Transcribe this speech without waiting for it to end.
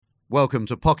Welcome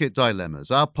to Pocket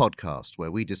Dilemmas, our podcast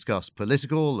where we discuss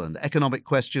political and economic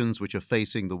questions which are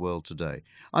facing the world today.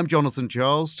 I'm Jonathan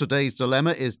Charles. Today's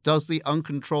dilemma is, does the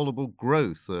uncontrollable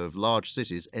growth of large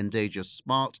cities endanger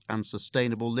smart and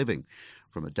sustainable living?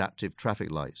 From adaptive traffic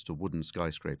lights to wooden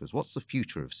skyscrapers, what's the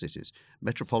future of cities?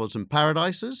 Metropolitan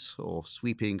paradises or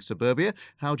sweeping suburbia?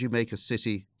 How do you make a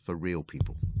city for real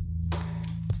people?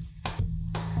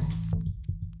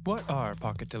 What are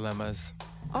pocket dilemmas?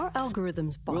 Are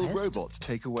algorithms biased? Will robots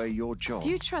take away your job? Do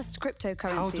you trust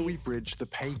cryptocurrencies? How do we bridge the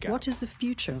pay gap? What is the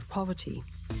future of poverty?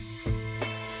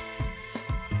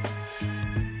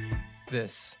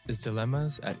 This is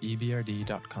Dilemmas at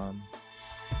ebrd.com.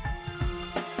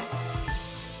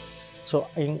 So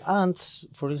in ants,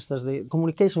 for instance, the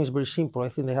communication is very simple. I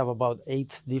think they have about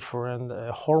 8 different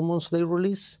hormones they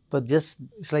release, but just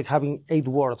it's like having 8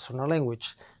 words on a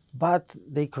language. But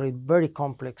they create very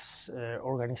complex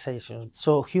organizations.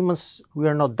 So humans, we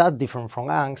are not that different from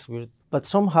ants, but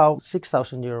somehow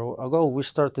 6,000 years ago, we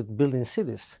started building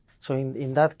cities. So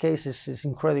in that case, it's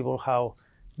incredible how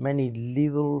many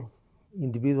little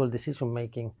individual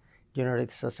decision-making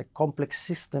generates such a complex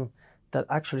system that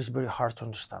actually is very hard to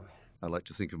understand. I like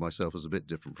to think of myself as a bit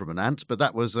different from an ant, but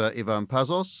that was Ivan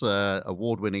Pazos,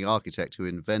 award-winning architect who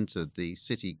invented the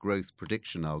city growth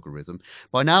prediction algorithm.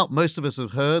 By now, most of us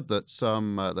have heard that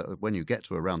that when you get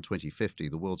to around 2050,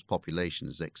 the world's population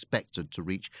is expected to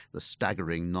reach the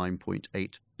staggering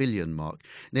 9.8 billion mark.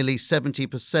 Nearly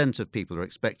 70% of people are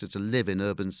expected to live in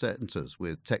urban centres,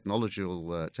 with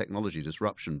technology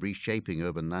disruption reshaping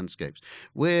urban landscapes.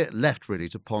 We're left really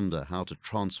to ponder how to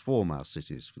transform our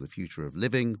cities for the future of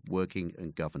living, working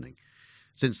and governing.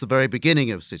 Since the very beginning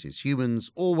of cities,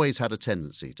 humans always had a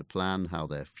tendency to plan how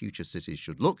their future cities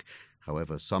should look.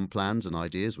 However, some plans and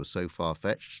ideas were so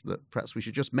far-fetched that perhaps we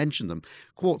should just mention them.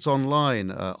 Quartz Online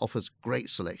offers a great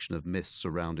selection of myths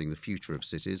surrounding the future of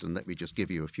cities, and let me just give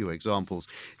you a few examples.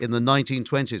 In the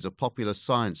 1920s, a popular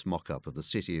science mock-up of the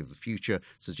city of the future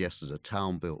suggested a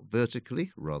town built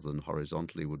vertically rather than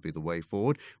horizontally would be the way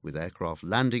forward, with aircraft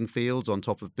landing fields on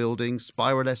top of buildings,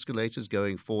 spiral escalators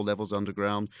going 4 levels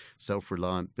underground,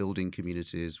 self-reliant building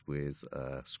communities with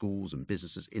schools and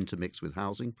businesses intermixed with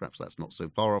housing. Perhaps that's not so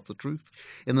far off the truth.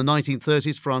 In the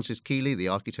 1930s, Francis Keeley, the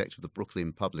architect of the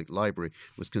Brooklyn Public Library,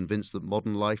 was convinced that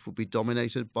modern life would be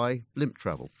dominated by blimp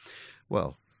travel.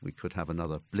 Well, we could have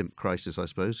another blimp crisis, I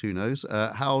suppose. Who knows?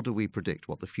 How do we predict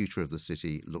what the future of the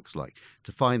city looks like?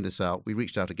 To find this out, we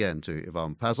reached out again to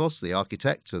Ivan Pazos, the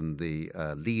architect and the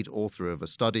lead author of a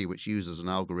study which uses an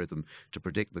algorithm to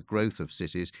predict the growth of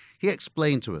cities. He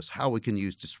explained to us how we can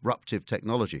use disruptive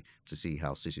technology to see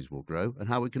how cities will grow and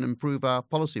how we can improve our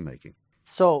policy making.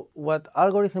 So what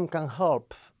algorithm can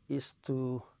help is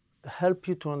to help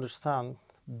you to understand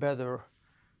better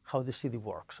how the city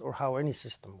works or how any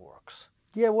system works.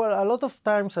 Yeah, well, a lot of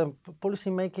times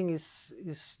policy making is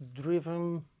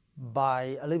driven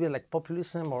by a little bit like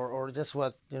populism or just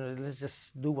what, let's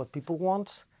just do what people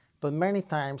want. But many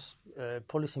times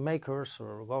policymakers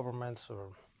or governments,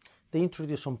 they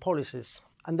introduce some policies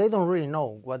and they don't really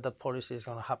know what that policy is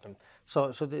going to happen.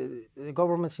 So the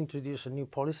governments introduce a new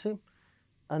policy,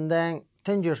 and then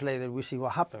 10 years later, we see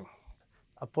what happened.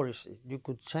 A policy. You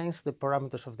could change the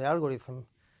parameters of the algorithm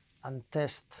and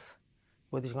test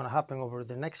what is going to happen over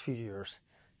the next few years,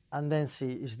 and then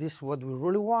see, is this what we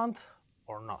really want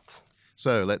or not?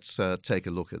 So let's take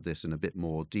a look at this in a bit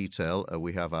more detail.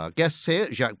 We have our guests here,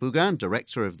 Jacques Bougan,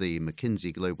 Director of the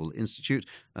McKinsey Global Institute,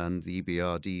 and the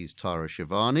EBRD's Tara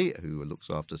Shivani, who looks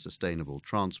after sustainable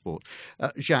transport.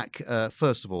 Jacques,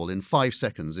 first of all, in 5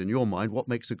 seconds, in your mind, what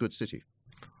makes a good city?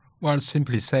 Well,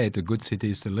 simply said, a good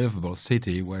city is a livable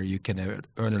city where you can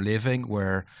earn a living,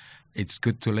 where it's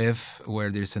good to live, where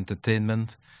there's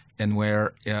entertainment, and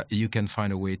where you can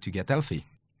find a way to get healthy.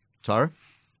 Tara?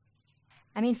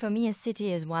 I mean, for me, a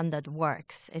city is one that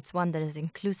works. It's one that is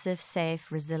inclusive,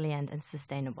 safe, resilient, and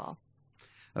sustainable.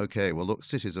 Okay, well, look,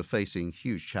 cities are facing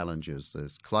huge challenges.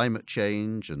 There's climate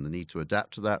change and the need to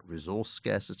adapt to that, resource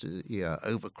scarcity,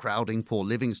 overcrowding, poor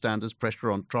living standards,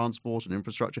 pressure on transport and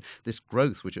infrastructure, this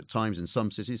growth, which at times in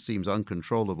some cities seems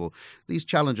uncontrollable. These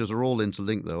challenges are all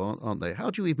interlinked, though, aren't they? How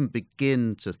do you even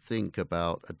begin to think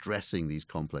about addressing these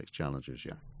complex challenges,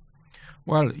 yeah?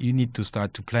 Well, you need to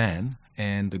start to plan.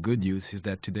 And the good news is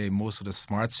that today most of the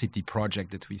smart city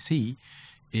project that we see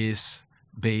is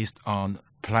based on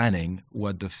planning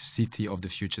what the city of the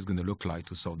future is going to look like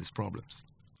to solve these problems.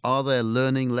 Are there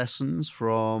learning lessons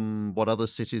from what other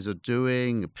cities are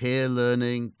doing, peer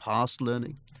learning, past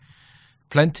learning?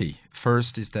 Plenty.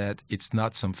 First is that it's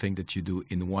not something that you do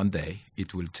in one day.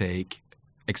 It will take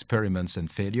experiments and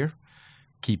failure.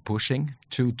 keep pushing.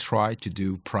 2, try to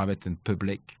do private and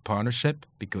public partnership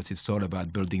because it's all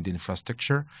about building the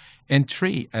infrastructure. And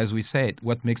 3, as we said,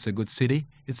 what makes a good city?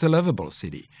 It's a livable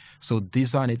city. So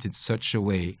design it in such a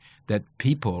way that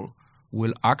people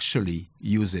will actually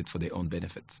use it for their own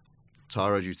benefit.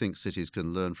 Tara, do you think cities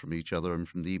can learn from each other? And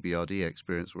from the EBRD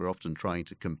experience, we're often trying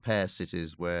to compare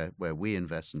cities where we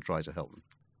invest and try to help them.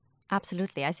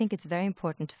 Absolutely. I think it's very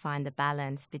important to find the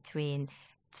balance between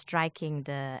striking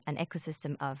an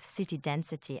ecosystem of city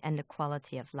density and the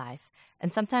quality of life.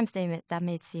 And sometimes that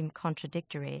may seem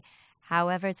contradictory.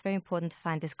 However, it's very important to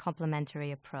find this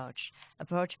complementary approach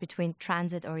between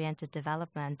transit-oriented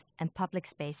development and public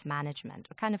space management,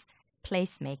 or kind of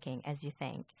placemaking, as you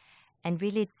think. And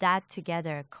really that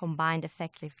together, combined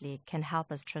effectively, can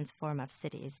help us transform our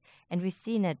cities. And we've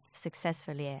seen it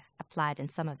successfully applied in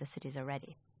some of the cities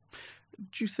already.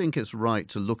 Do you think it's right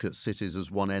to look at cities as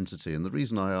one entity? And the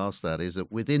reason I ask that is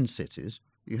that within cities,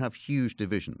 you have huge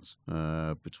divisions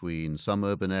between some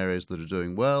urban areas that are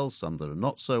doing well, some that are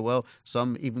not so well,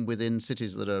 some even within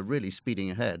cities that are really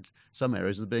speeding ahead, some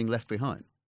areas that are being left behind.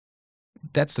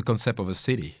 That's the concept of a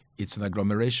city. It's an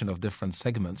agglomeration of different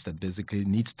segments that basically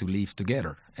needs to live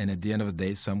together. And at the end of the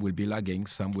day, some will be lagging,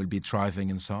 some will be thriving,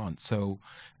 and so on. So,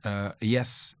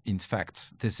 yes, in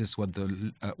fact, this is what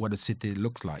a city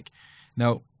looks like.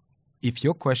 Now, if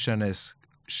your question is,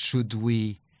 should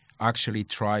we actually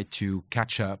try to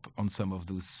catch up on some of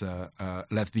those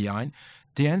left behind?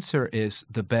 The answer is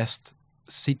the best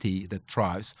city that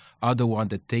thrives are the ones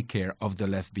that take care of the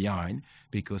left behind,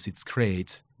 because it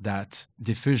creates that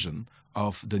diffusion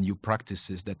of the new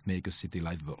practices that make a city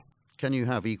livable. Can you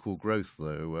have equal growth,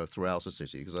 though, throughout a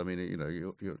city? Because, I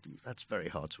mean, that's very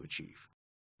hard to achieve.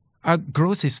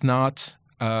 Growth is not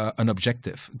an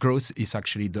objective. Growth is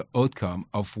actually the outcome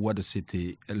of what a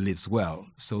city lives well.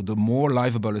 So the more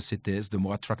livable a city is, the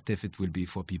more attractive it will be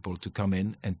for people to come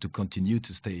in and to continue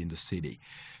to stay in the city.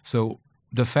 So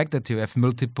the fact that you have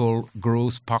multiple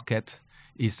growth pockets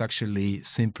is actually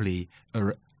simply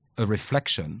a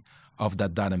reflection of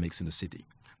that dynamics in the city.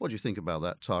 What do you think about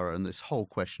that, Tara, and this whole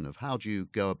question of how do you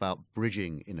go about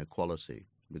bridging inequality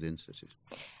within cities?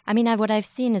 I mean, what I've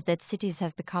seen is that cities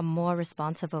have become more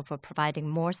responsible for providing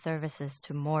more services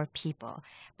to more people,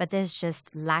 but there's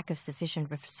just lack of sufficient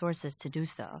resources to do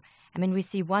so. I mean, we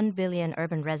see 1 billion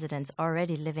urban residents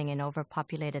already living in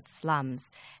overpopulated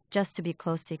slums just to be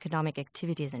close to economic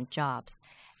activities and jobs.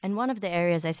 And one of the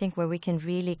areas I think where we can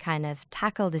really kind of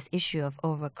tackle this issue of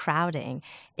overcrowding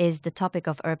is the topic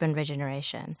of urban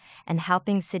regeneration and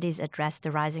helping cities address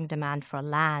the rising demand for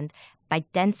land by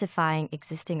densifying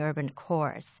existing urban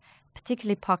cores,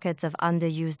 particularly pockets of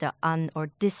underused or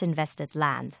disinvested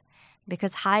land,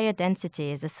 because higher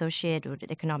density is associated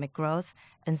with economic growth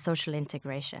and social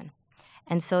integration.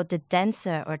 And so the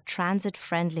denser or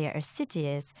transit-friendlier a city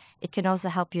is, it can also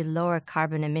help you lower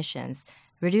carbon emissions,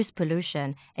 reduce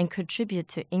pollution, and contribute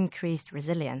to increased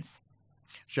resilience.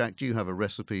 Jacques, do you have a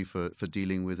recipe for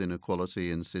dealing with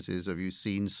inequality in cities? Have you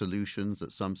seen solutions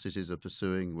that some cities are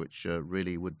pursuing which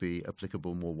really would be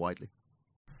applicable more widely?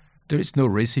 There is no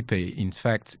recipe. In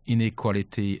fact,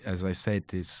 inequality, as I said,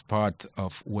 is part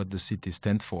of what the city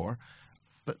stands for.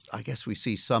 But I guess we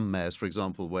see some mayors, for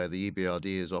example, where the EBRD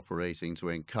is operating to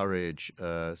encourage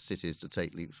cities to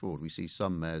take leaps forward. We see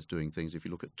some mayors doing things. If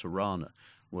you look at Tirana,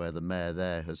 where the mayor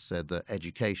there has said that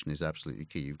education is absolutely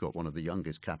key. You've got one of the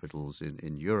youngest capitals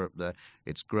in Europe there.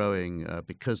 It's growing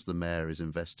because the mayor is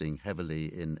investing heavily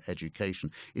in education.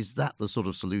 Is that the sort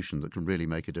of solution that can really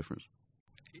make a difference?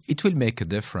 It will make a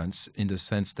difference in the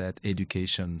sense that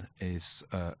education is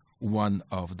one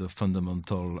of the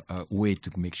fundamental way to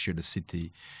make sure the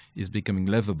city is becoming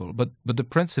livable. But the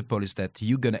principle is that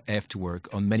you're going to have to work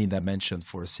on many dimensions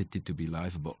for a city to be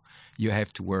livable. You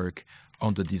have to work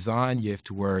on the design, you have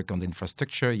to work on the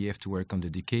infrastructure, you have to work on the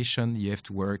education, you have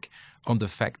to work on the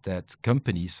fact that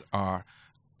companies are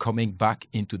coming back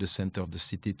into the center of the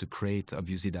city to create,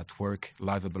 obviously, that work,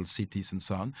 livable cities and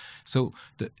so on. So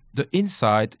the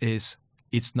insight is,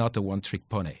 it's not a one-trick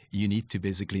pony. You need to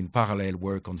basically, in parallel,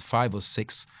 work on 5 or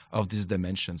 6 of these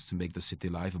dimensions to make the city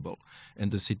livable.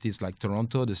 And the cities like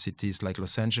Toronto, the cities like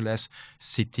Los Angeles,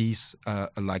 cities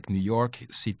like New York,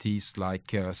 cities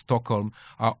like Stockholm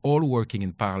are all working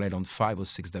in parallel on 5 or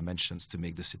 6 dimensions to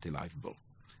make the city livable.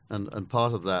 And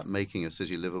part of that making a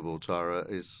city livable, Tara,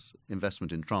 is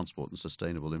investment in transport and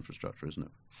sustainable infrastructure, isn't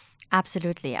it?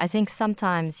 Absolutely. I think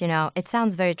sometimes, it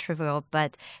sounds very trivial,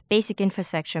 but basic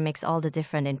infrastructure makes all the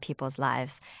difference in people's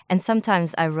lives. And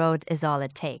sometimes a road is all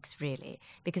it takes, really,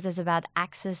 because it's about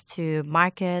access to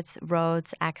markets,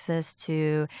 roads, access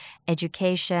to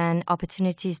education,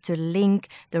 opportunities to link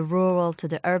the rural to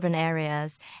the urban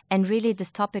areas, and really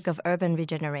this topic of urban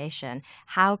regeneration.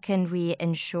 How can we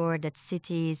ensure that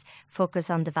cities focus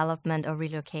on development or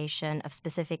relocation of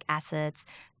specific assets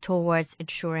towards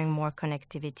ensuring more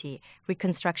connectivity,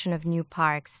 reconstruction of new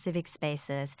parks, civic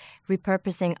spaces,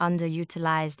 repurposing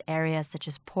underutilized areas such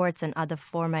as ports and other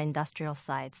former industrial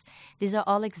sites. These are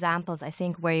all examples, I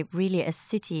think, where really a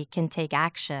city can take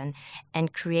action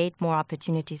and create more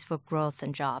opportunities for growth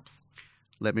and jobs.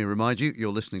 Let me remind you,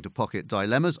 you're listening to Pocket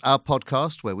Dilemmas, our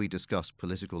podcast where we discuss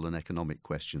political and economic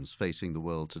questions facing the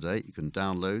world today. You can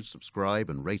download, subscribe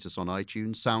and rate us on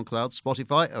iTunes, SoundCloud,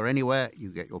 Spotify or anywhere you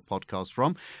get your podcasts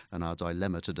from. And our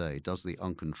dilemma today, does the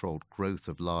uncontrolled growth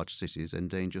of large cities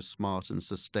endanger smart and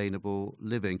sustainable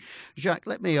living? Jacques,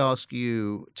 let me ask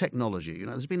you, technology.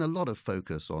 There's been a lot of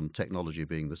focus on technology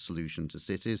being the solution to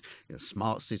cities.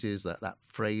 Smart cities, that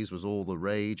phrase was all the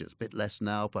rage. It's a bit less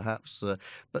now, perhaps.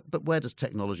 But where does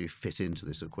technology fit into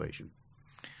this equation?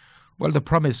 Well, the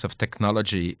promise of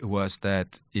technology was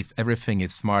that if everything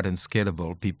is smart and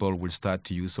scalable, people will start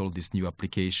to use all these new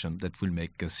applications that will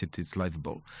make cities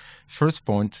livable. First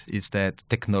point is that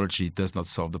technology does not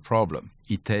solve the problem.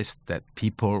 It is that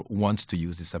people want to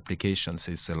use these applications.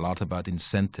 It's a lot about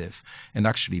incentive and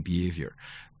actually behavior.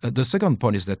 The second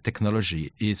point is that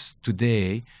technology is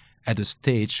today at a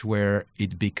stage where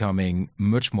it's becoming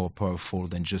much more powerful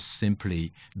than just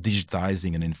simply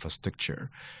digitizing an infrastructure.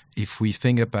 If we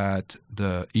think about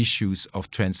the issues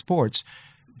of transports,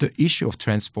 the issue of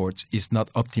transports is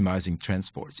not optimizing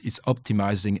transports. It's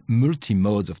optimizing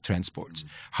multi-modes of transports.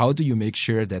 How do you make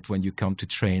sure that when you come to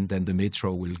train, then the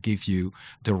metro will give you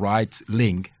the right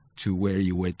link to where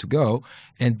you want to go?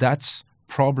 And that's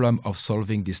problem of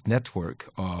solving this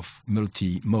network of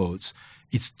multi-modes.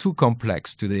 It's too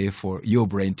complex today for your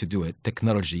brain to do it.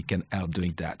 Technology can help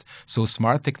doing that. So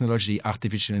smart technology,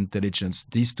 artificial intelligence,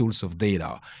 these tools of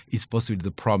data is possibly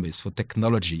the promise for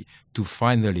technology to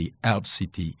finally help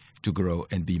city to grow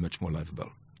and be much more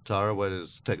livable. Tara, where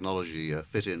does technology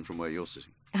fit in from where you're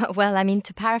sitting? Well,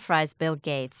 to paraphrase Bill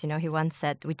Gates, he once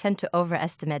said, we tend to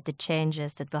overestimate the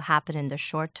changes that will happen in the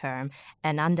short term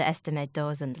and underestimate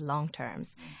those in the long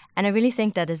terms. And I really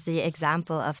think that is the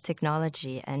example of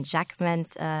technology. And Jacques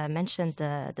mentioned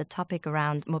the topic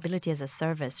around mobility as a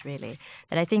service, really,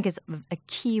 that I think is a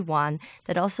key one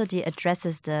that also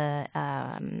addresses the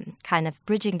kind of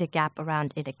bridging the gap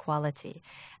around inequality.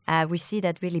 We see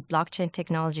that really blockchain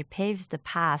technology paves the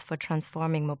path for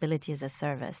transforming mobility as a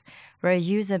service, where a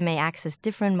user may access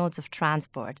different modes of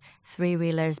transport,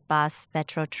 three-wheelers, bus,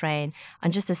 metro, train,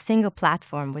 on just a single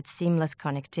platform with seamless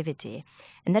connectivity.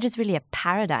 And that is really a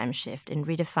paradigm shift in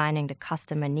redefining the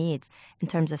customer needs in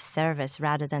terms of service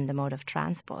rather than the mode of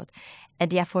transport. And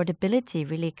the affordability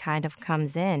really kind of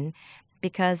comes in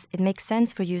because it makes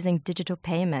sense for using digital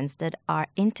payments that are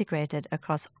integrated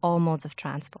across all modes of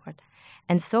transport.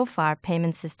 And so far,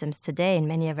 payment systems today in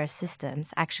many of our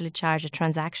systems actually charge a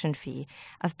transaction fee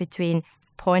of between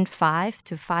 0.5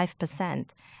 to 5%.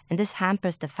 And this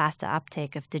hampers the faster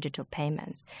uptake of digital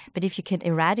payments. But if you can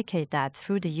eradicate that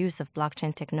through the use of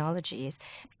blockchain technologies,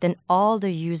 then all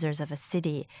the users of a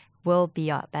city will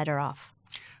be better off.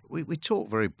 We talk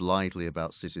very blithely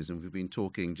about cities, and we've been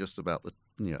talking just about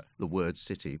the word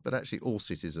city, but actually all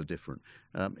cities are different.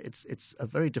 It's a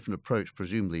very different approach,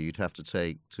 presumably, you'd have to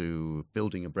take to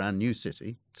building a brand new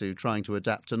city to trying to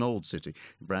adapt an old city.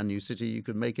 A brand new city, you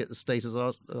can make it as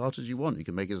state-of-the-art as you want. You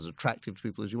can make it as attractive to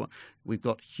people as you want. We've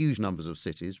got huge numbers of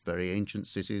cities, very ancient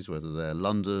cities, whether they're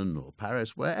London or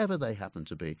Paris, wherever they happen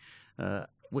to be,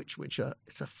 it's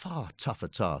a far tougher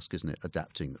task, isn't it,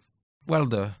 adapting them? Well,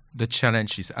 the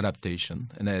challenge is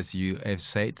adaptation. And as you have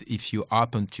said, if you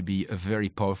happen to be a very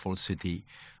powerful city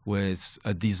with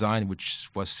a design which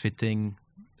was fitting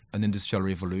an industrial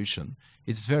revolution,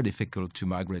 it's very difficult to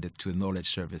migrate it to a knowledge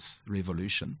service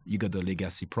revolution. You got the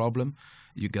legacy problem.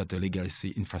 You got the legacy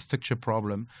infrastructure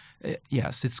problem.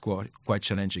 Yes, it's quite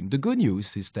challenging. The good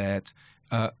news is that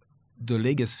the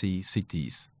legacy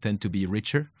cities tend to be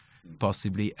richer,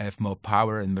 possibly have more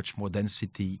power and much more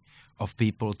density of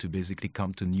people to basically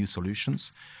come to new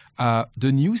solutions.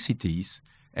 The new cities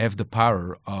have the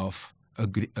power of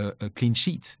a clean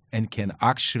sheet and can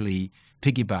actually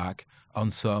piggyback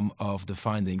on some of the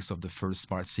findings of the first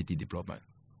smart city deployment.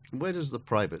 Where does the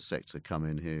private sector come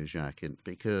in here, Jacques?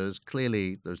 Because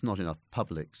clearly there's not enough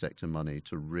public sector money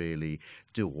to really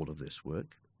do all of this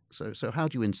work. So how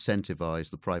do you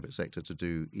incentivize the private sector to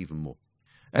do even more?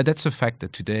 That's a fact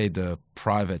that today the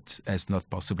private has not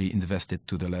possibly invested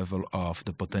to the level of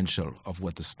the potential of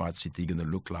what the smart city is going to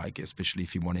look like, especially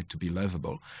if you want it to be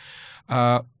livable.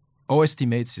 Our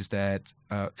estimates is that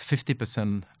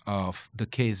 50% of the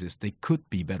cases, they could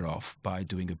be better off by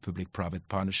doing a public-private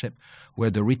partnership where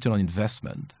the return on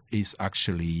investment is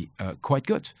actually quite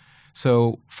good.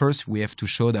 So first, we have to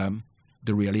show them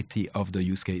the reality of the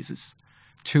use cases.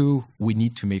 Two, we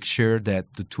need to make sure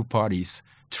that the two parties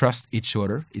trust each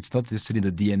other. It's not necessarily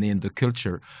the DNA and the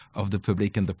culture of the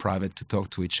public and the private to talk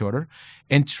to each other.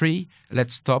 And three,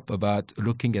 let's stop about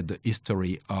looking at the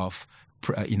history of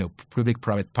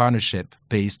public-private partnership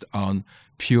based on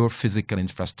pure physical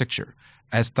infrastructure.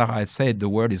 As Tara had said, the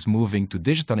world is moving to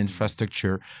digital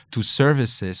infrastructure, to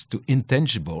services, to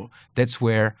intangible. That's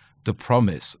where the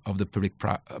promise of the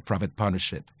public-private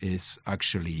partnership is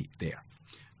actually there.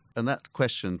 And that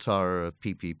question, Tara, of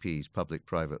PPPs,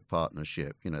 public-private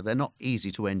partnership, they're not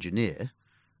easy to engineer,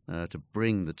 to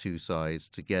bring the two sides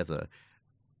together.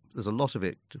 There's a lot of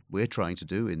it we're trying to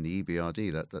do in the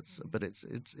EBRD, but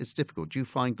it's difficult. Do you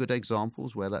find good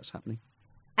examples where that's happening?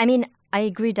 I mean, I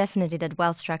agree definitely that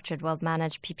well-structured,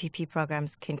 well-managed PPP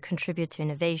programs can contribute to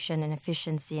innovation and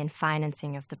efficiency and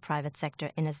financing of the private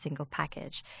sector in a single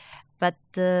package. But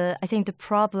I think the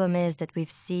problem is that we've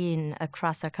seen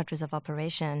across our countries of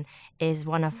operation is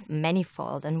one of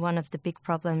manifold, and one of the big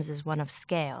problems is one of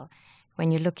scale.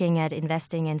 When you're looking at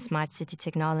investing in smart city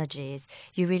technologies,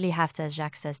 you really have to, as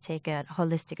Jacques says, take a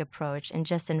holistic approach, and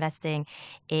just investing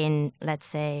in, let's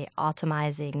say,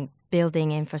 automizing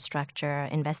building infrastructure,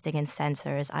 investing in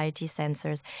sensors, IoT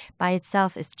sensors, by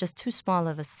itself is just too small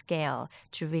of a scale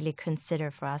to really consider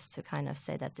for us to kind of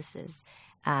say that this is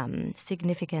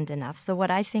significant enough. So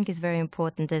what I think is very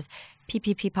important is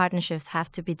PPP partnerships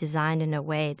have to be designed in a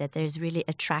way that is really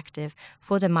attractive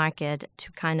for the market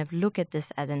to kind of look at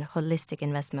this as a holistic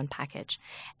investment package.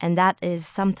 And that is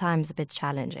sometimes a bit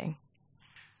challenging.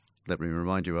 Let me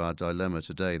remind you our dilemma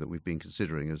today that we've been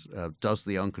considering is, does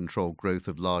the uncontrolled growth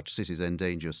of large cities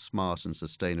endanger smart and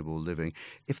sustainable living?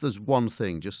 If there's one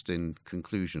thing, just in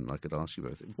conclusion, I could ask you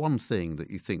both, one thing that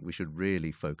you think we should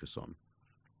really focus on,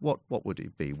 what would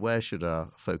it be? Where should our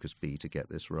focus be to get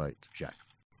this right, Jacques?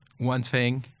 One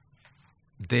thing,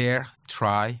 dare,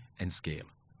 try, and scale.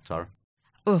 Tara?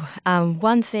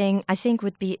 One thing I think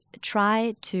would be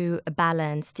try to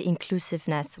balance the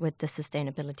inclusiveness with the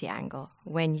sustainability angle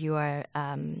when you are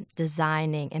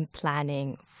designing and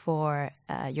planning for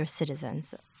your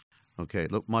citizens. Okay,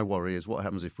 look, my worry is what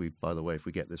happens if we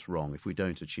get this wrong, if we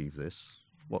don't achieve this,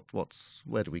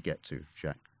 where do we get to,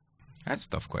 Jacques? That's a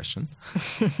tough question.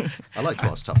 I like to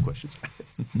ask tough questions.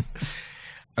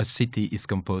 A city is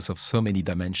composed of so many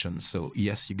dimensions. So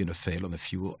yes, you're going to fail on a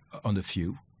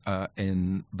few,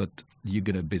 but you're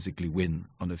going to basically win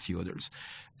on a few others.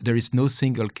 There is no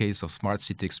single case of smart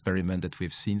city experiment that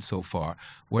we've seen so far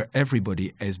where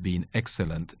everybody has been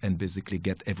excellent and basically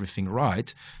get everything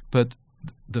right. But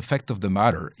the fact of the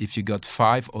matter, if you got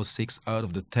 5 or 6 out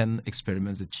of the 10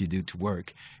 experiments that you do to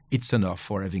work, it's enough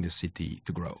for having a city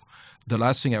to grow. The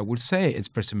last thing I would say is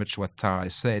pretty much what Tara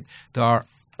said. There are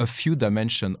a few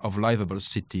dimensions of livable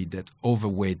city that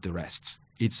overweight the rest.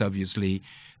 It's obviously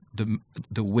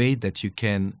the way that you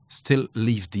can still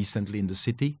live decently in the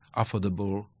city,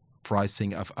 affordable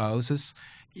pricing of houses,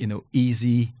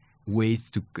 easy ways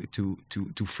to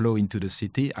flow into the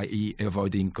city, i.e.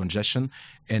 avoiding congestion.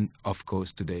 And of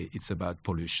course, today it's about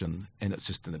pollution and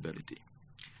sustainability.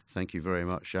 Thank you very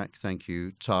much, Jacques. Thank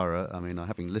you, Tara. I mean,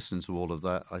 having listened to all of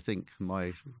that, I think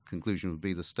my conclusion would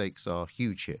be the stakes are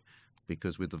huge here,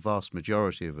 because with the vast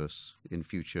majority of us in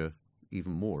future,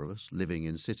 even more of us living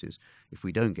in cities, if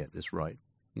we don't get this right,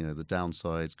 the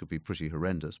downsides could be pretty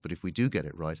horrendous. But if we do get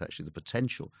it right, actually the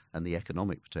potential and the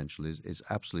economic potential is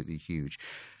absolutely huge.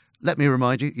 Let me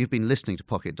remind you, you've been listening to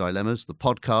Pocket Dilemmas, the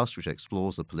podcast which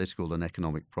explores the political and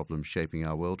economic problems shaping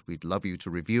our world. We'd love you to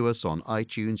review us on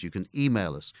iTunes. You can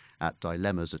email us at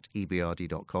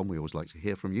dilemmas@ebrd.com. We always like to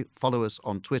hear from you. Follow us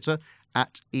on Twitter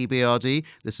 @EBRD.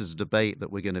 This is a debate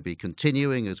that we're going to be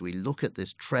continuing as we look at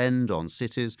this trend on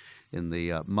cities in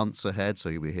the months ahead. So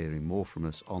you'll be hearing more from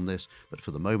us on this. But for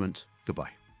the moment,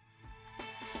 goodbye.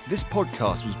 This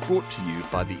podcast was brought to you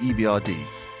by the EBRD.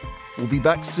 We'll be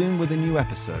back soon with a new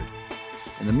episode.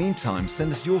 In the meantime,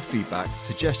 send us your feedback,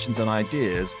 suggestions and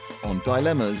ideas on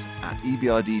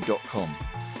dilemmas@ebrd.com.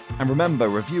 And remember,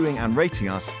 reviewing and rating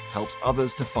us helps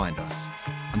others to find us.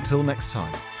 Until next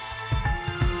time.